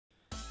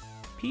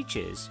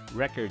Peaches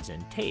Records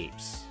and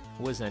Tapes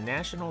was a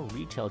national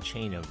retail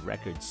chain of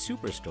record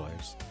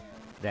superstores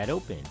that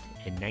opened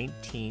in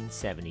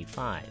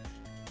 1975.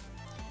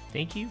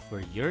 Thank you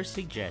for your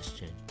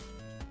suggestion.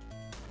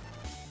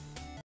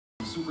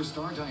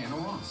 Superstar Diana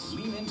Ross.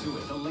 Lean into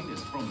it. The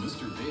latest from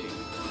Mr. Big.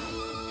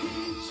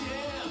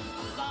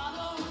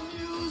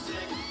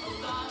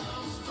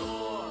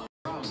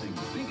 Browsing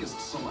biggest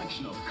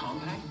selection of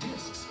compact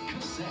discs,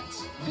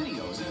 cassettes,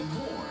 videos, and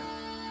more.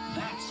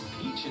 That's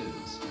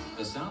Peaches.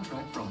 The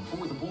soundtrack from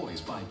For the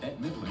Boys by Bette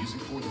Midler. Music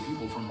for the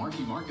People from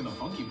Marky Mark and the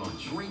Funky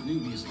Bunch. Great new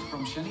music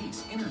from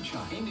Shanice, Inner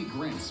Child, Amy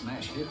Grant's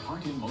smash hit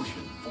Heart in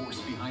Motion. Force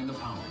Behind the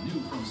Power.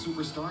 New from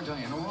superstar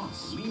Diana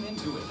Ross. Lean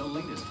into it. The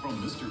latest from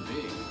Mr.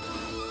 Big.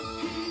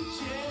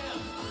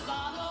 Peaches. A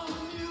lot of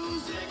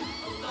music,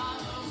 a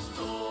lot of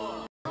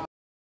store.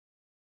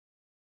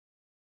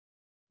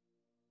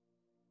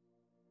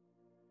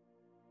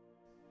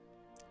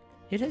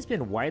 It has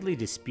been widely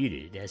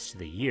disputed as to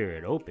the year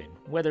it opened,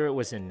 whether it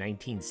was in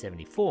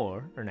 1974 or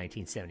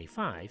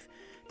 1975.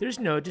 There's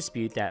no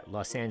dispute that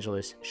Los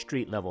Angeles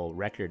street-level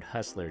record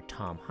hustler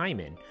Tom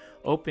Heiman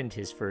opened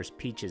his first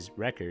Peaches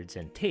Records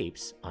and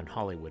Tapes on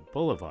Hollywood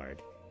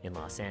Boulevard in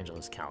Los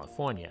Angeles,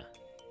 California.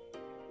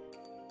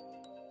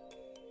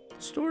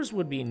 Stores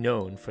would be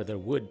known for their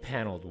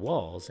wood-paneled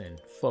walls and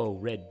faux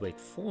red brick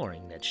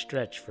flooring that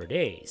stretched for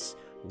days.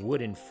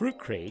 Wooden fruit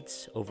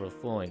crates,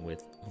 overflowing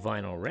with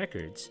vinyl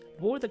records,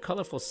 bore the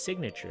colorful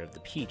signature of the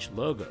Peach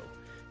logo.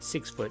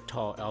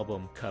 6-foot-tall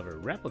album cover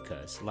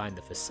replicas lined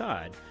the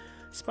facade,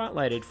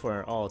 spotlighted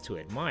for all to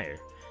admire.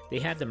 They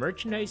had the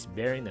merchandise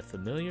bearing the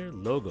familiar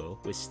logo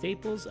with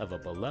staples of a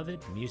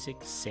beloved music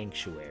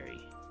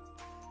sanctuary.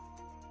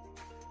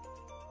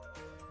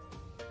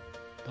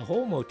 The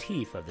whole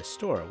motif of the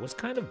store was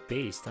kind of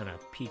based on a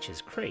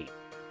Peaches crate,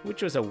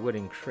 which was a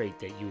wooden crate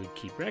that you would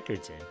keep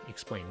records in,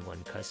 explained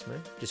one customer,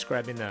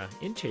 describing the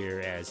interior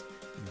as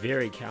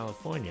very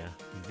California,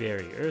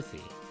 very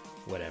earthy,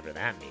 whatever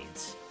that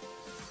means.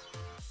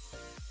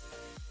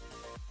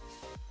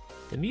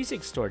 The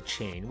music store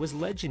chain was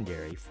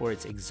legendary for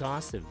its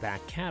exhaustive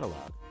back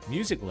catalog.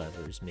 Music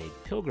lovers made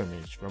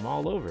pilgrimage from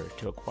all over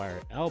to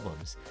acquire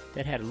albums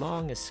that had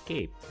long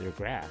escaped their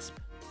grasp.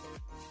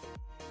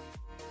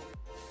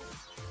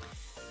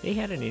 They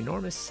had an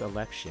enormous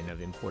selection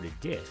of imported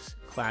discs,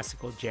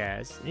 classical,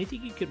 jazz,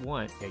 anything you could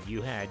want that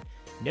you had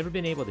never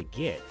been able to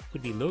get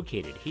would be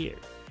located here.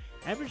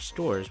 Average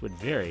stores would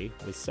vary,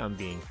 with some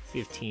being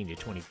 15 to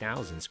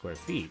 20,000 square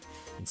feet,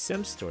 and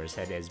some stores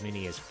had as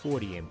many as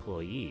 40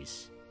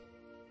 employees.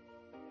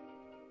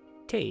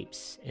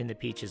 Tapes in the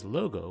Peaches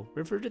logo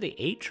refer to the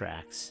 8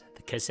 tracks,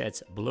 the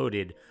cassette's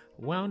bloated,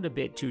 wound a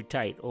bit too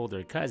tight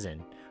older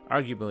cousin,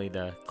 arguably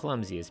the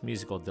clumsiest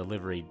musical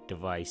delivery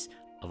device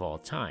of all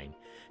time.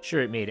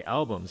 Sure, it made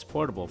albums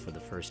portable for the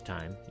first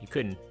time. You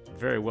couldn't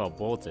very well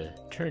bolt a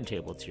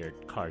turntable to your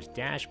car's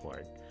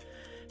dashboard.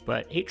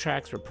 But 8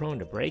 tracks were prone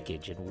to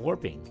breakage and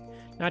warping,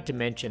 not to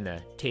mention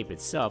the tape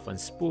itself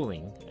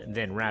unspooling and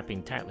then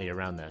wrapping tightly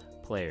around the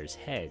players'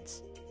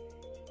 heads.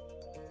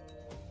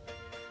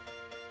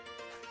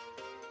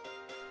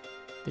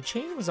 The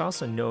chain was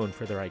also known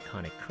for their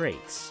iconic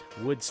crates.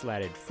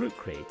 Wood-slatted fruit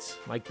crates,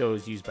 like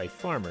those used by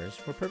farmers,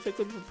 were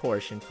perfectly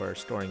proportioned for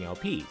storing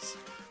LPs.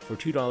 For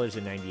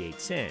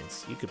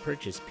 $2.98, you could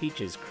purchase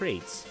Peaches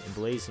crates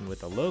emblazoned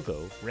with a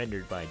logo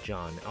rendered by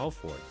John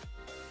Alford.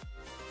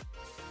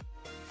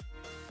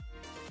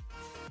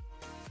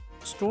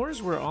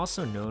 Stores were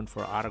also known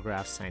for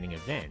autograph signing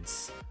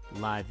events,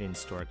 live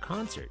in-store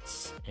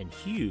concerts, and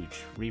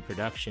huge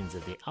reproductions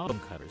of the album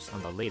covers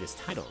on the latest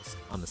titles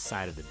on the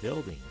side of the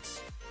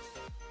buildings.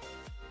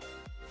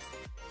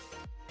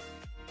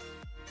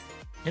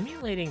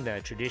 Emulating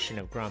the tradition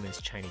of Grauman's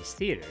Chinese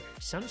theater,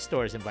 some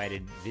stores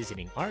invited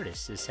visiting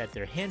artists to set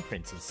their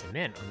handprints in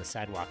cement on the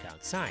sidewalk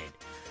outside.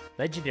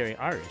 Legendary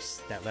artists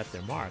that left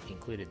their mark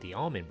included the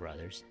Allman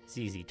Brothers,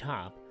 ZZ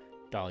Top,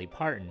 Dolly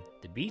Parton,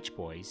 the Beach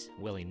Boys,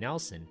 Willie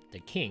Nelson, the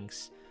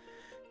Kinks,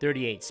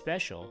 38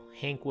 Special,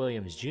 Hank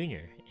Williams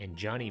Jr., and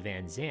Johnny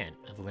Van Zant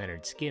of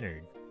Lynyrd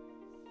Skynyrd.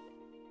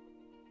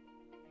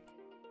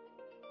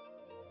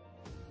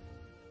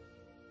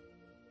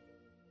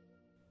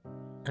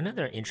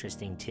 Another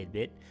interesting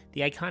tidbit,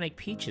 the iconic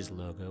Peaches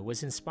logo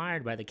was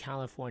inspired by the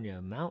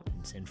California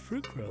mountains and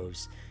fruit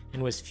groves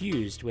and was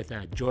fused with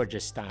a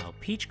Georgia-style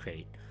peach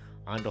crate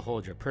on to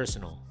hold your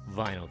personal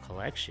vinyl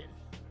collection.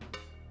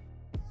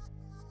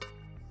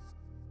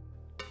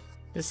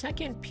 The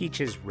second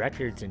Peaches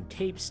Records and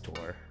Tape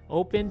store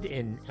opened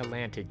in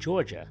Atlanta,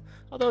 Georgia,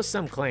 although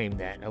some claim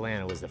that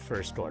Atlanta was the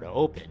first store to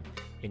open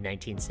in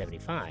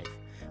 1975.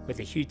 With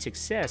a huge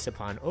success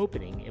upon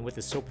opening and with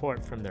the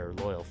support from their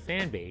loyal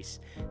fan base,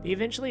 they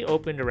eventually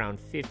opened around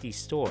 50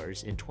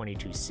 stores in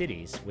 22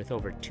 cities with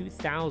over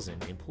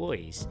 2,000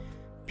 employees,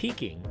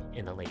 peaking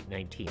in the late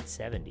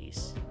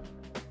 1970s.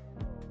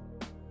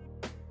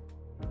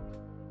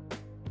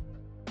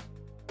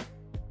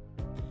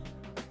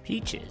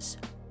 Peaches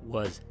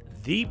was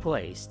the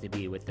place to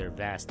be with their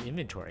vast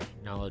inventory,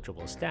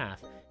 knowledgeable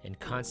staff, and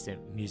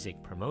constant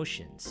music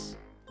promotions.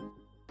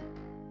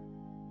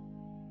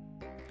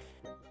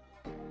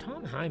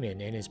 Tom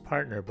Heiman and his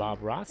partner Bob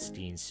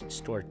Rothstein's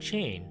store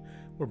chain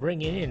were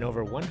bringing in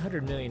over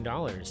 $100 million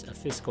a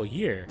fiscal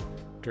year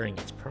during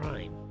its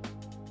prime.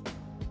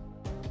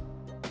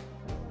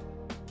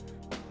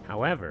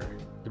 However,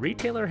 the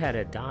retailer had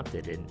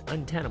adopted an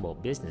untenable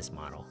business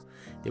model.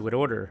 They would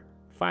order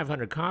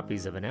 500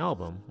 copies of an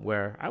album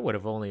where I would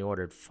have only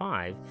ordered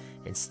 5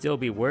 and still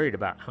be worried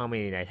about how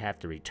many I'd have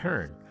to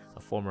return, a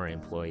former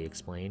employee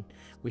explained.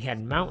 We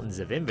had mountains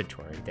of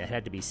inventory that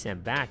had to be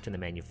sent back to the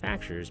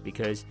manufacturers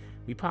because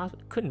we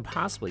couldn't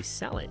possibly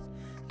sell it.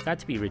 It got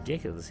to be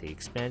ridiculously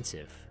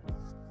expensive.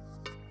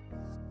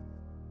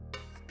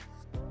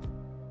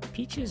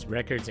 Peaches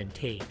Records and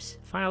Tapes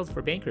filed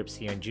for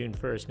bankruptcy on June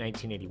 1,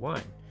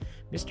 1981.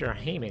 Mr.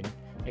 Heiman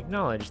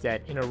acknowledged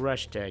that in a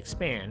rush to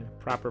expand,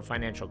 proper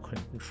financial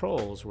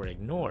controls were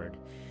ignored.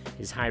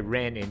 His high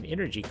rent and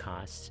energy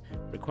costs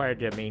required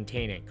to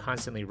maintain a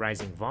constantly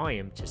rising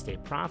volume to stay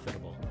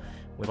profitable.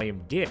 When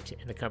volume dipped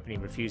and the company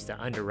refused to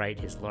underwrite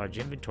his large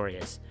inventory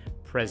as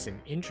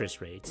present interest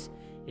rates,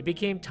 it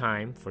became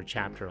time for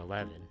Chapter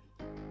 11.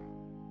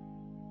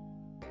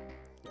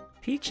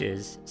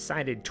 Peaches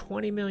cited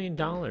 $20 million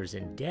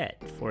in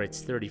debt for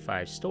its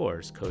 35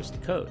 stores coast to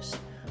coast,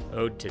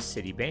 owed to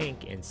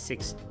Citibank and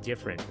 6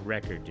 different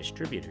record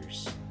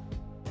distributors.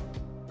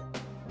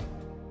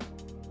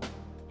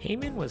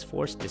 Heiman was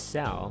forced to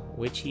sell,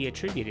 which he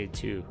attributed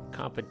to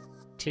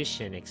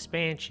competition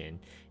expansion,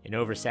 an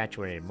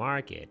oversaturated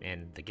market,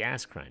 and the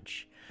gas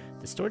crunch.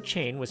 The store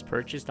chain was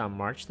purchased on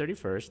March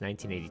 31,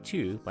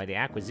 1982 by the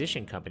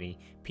acquisition company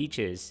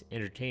Peaches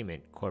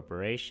Entertainment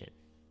Corporation.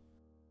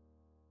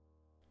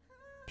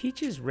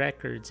 Peaches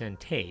Records and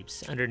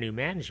Tapes, under new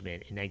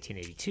management in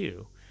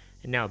 1982,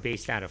 and now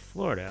based out of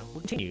Florida, will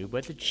continue,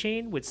 but the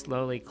chain would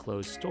slowly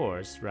close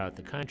stores throughout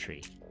the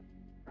country.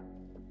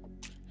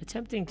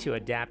 Attempting to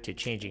adapt to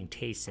changing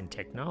tastes and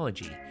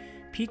technology,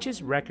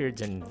 Peaches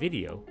Records and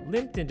Video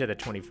limped into the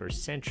 21st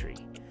century,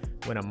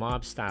 when a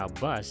mob-style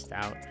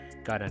bust-out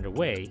got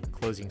underway,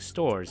 closing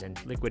stores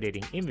and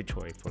liquidating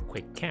inventory for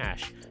quick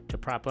cash to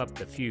prop up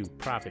the few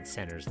profit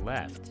centers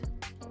left.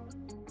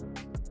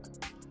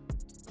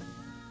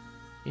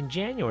 In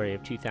January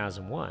of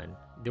 2001,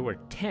 there were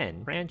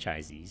 10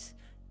 franchisees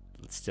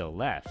still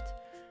left.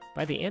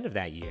 By the end of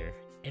that year,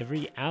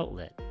 every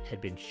outlet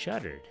had been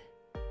shuttered,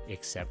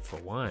 except for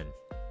one.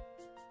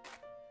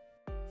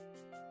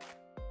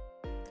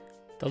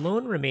 The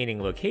lone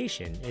remaining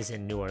location is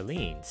in New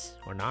Orleans,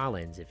 or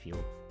Nolens if you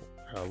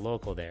are a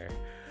local there,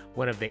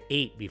 one of the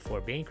 8 before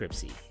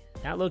bankruptcy.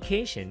 That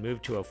location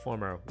moved to a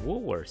former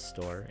Woolworths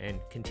store and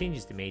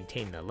continues to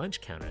maintain the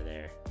lunch counter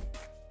there.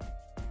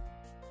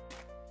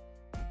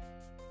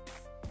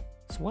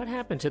 So what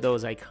happened to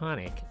those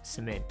iconic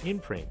cement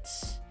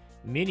imprints?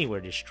 Many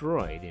were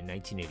destroyed in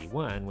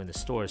 1981 when the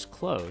stores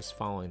closed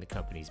following the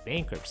company's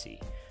bankruptcy.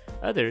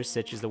 Others,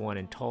 such as the one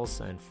in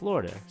Tulsa and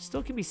Florida,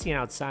 still can be seen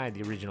outside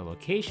the original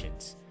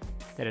locations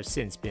that have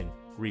since been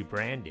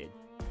rebranded.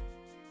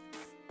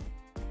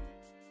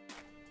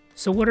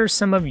 So what are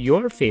some of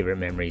your favorite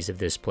memories of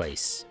this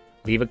place?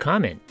 Leave a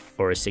comment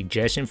or a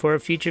suggestion for a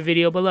future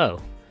video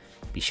below.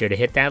 Be sure to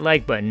hit that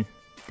like button.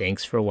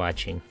 Thanks for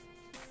watching.